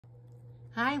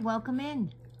Hi, welcome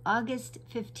in. August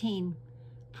 15.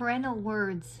 Parental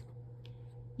words.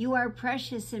 You are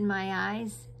precious in my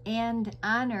eyes and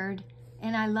honored,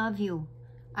 and I love you.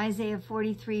 Isaiah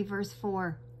 43, verse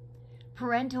 4.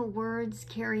 Parental words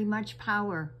carry much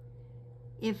power.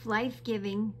 If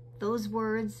life-giving, those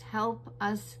words help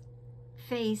us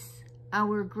face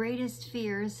our greatest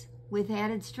fears with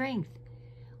added strength.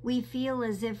 We feel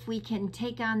as if we can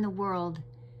take on the world.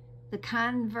 The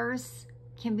converse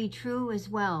can be true as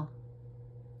well.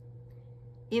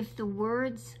 If the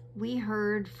words we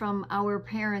heard from our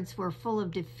parents were full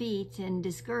of defeat and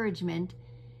discouragement,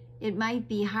 it might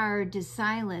be hard to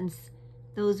silence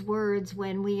those words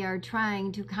when we are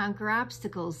trying to conquer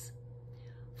obstacles.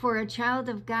 For a child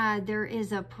of God, there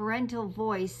is a parental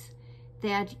voice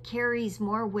that carries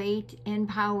more weight and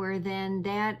power than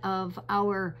that of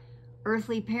our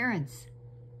earthly parents.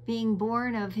 Being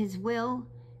born of His will,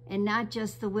 and not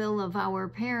just the will of our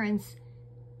parents,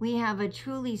 we have a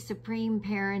truly supreme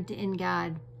parent in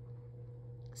God.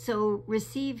 So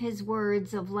receive His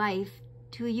words of life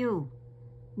to you.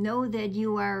 Know that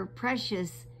you are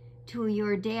precious to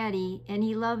your daddy and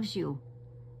He loves you.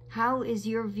 How is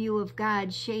your view of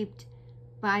God shaped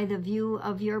by the view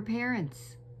of your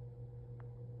parents?